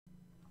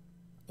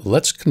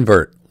Let's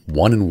convert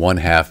 1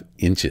 1/2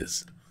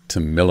 inches to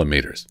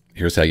millimeters.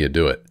 Here's how you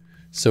do it.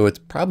 So it's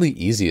probably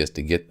easiest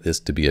to get this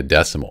to be a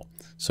decimal.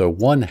 So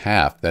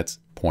 1/2, that's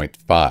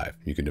 0.5.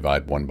 You can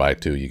divide 1 by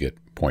 2, you get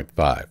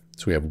 0.5.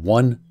 So we have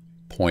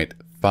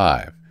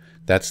 1.5.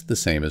 That's the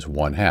same as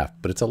 1/2,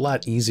 but it's a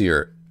lot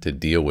easier to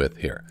deal with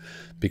here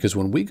because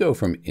when we go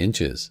from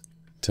inches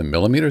to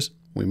millimeters,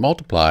 we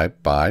multiply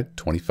by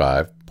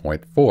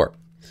 25.4.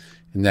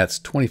 And that's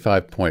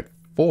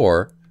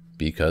 25.4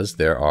 because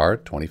there are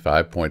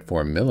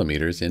 25.4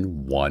 millimeters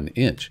in 1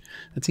 inch.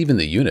 That's even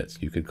the units.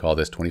 You could call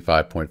this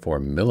 25.4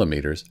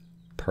 millimeters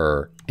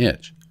per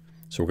inch.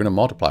 So we're going to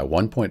multiply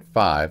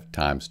 1.5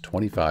 times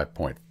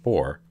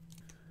 25.4.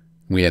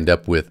 We end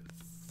up with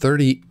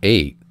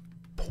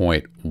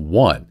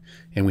 38.1.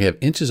 And we have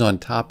inches on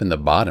top and the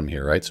bottom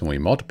here, right? So when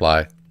we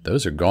multiply,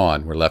 those are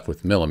gone. We're left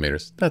with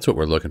millimeters. That's what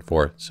we're looking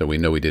for. So we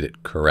know we did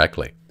it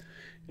correctly.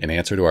 In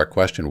answer to our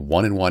question,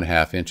 1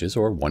 1/2 inches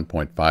or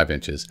 1.5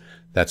 inches,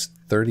 that's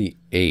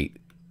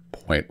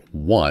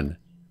 38.1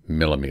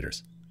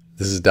 millimeters.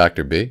 This is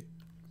Dr. B.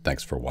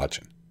 Thanks for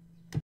watching.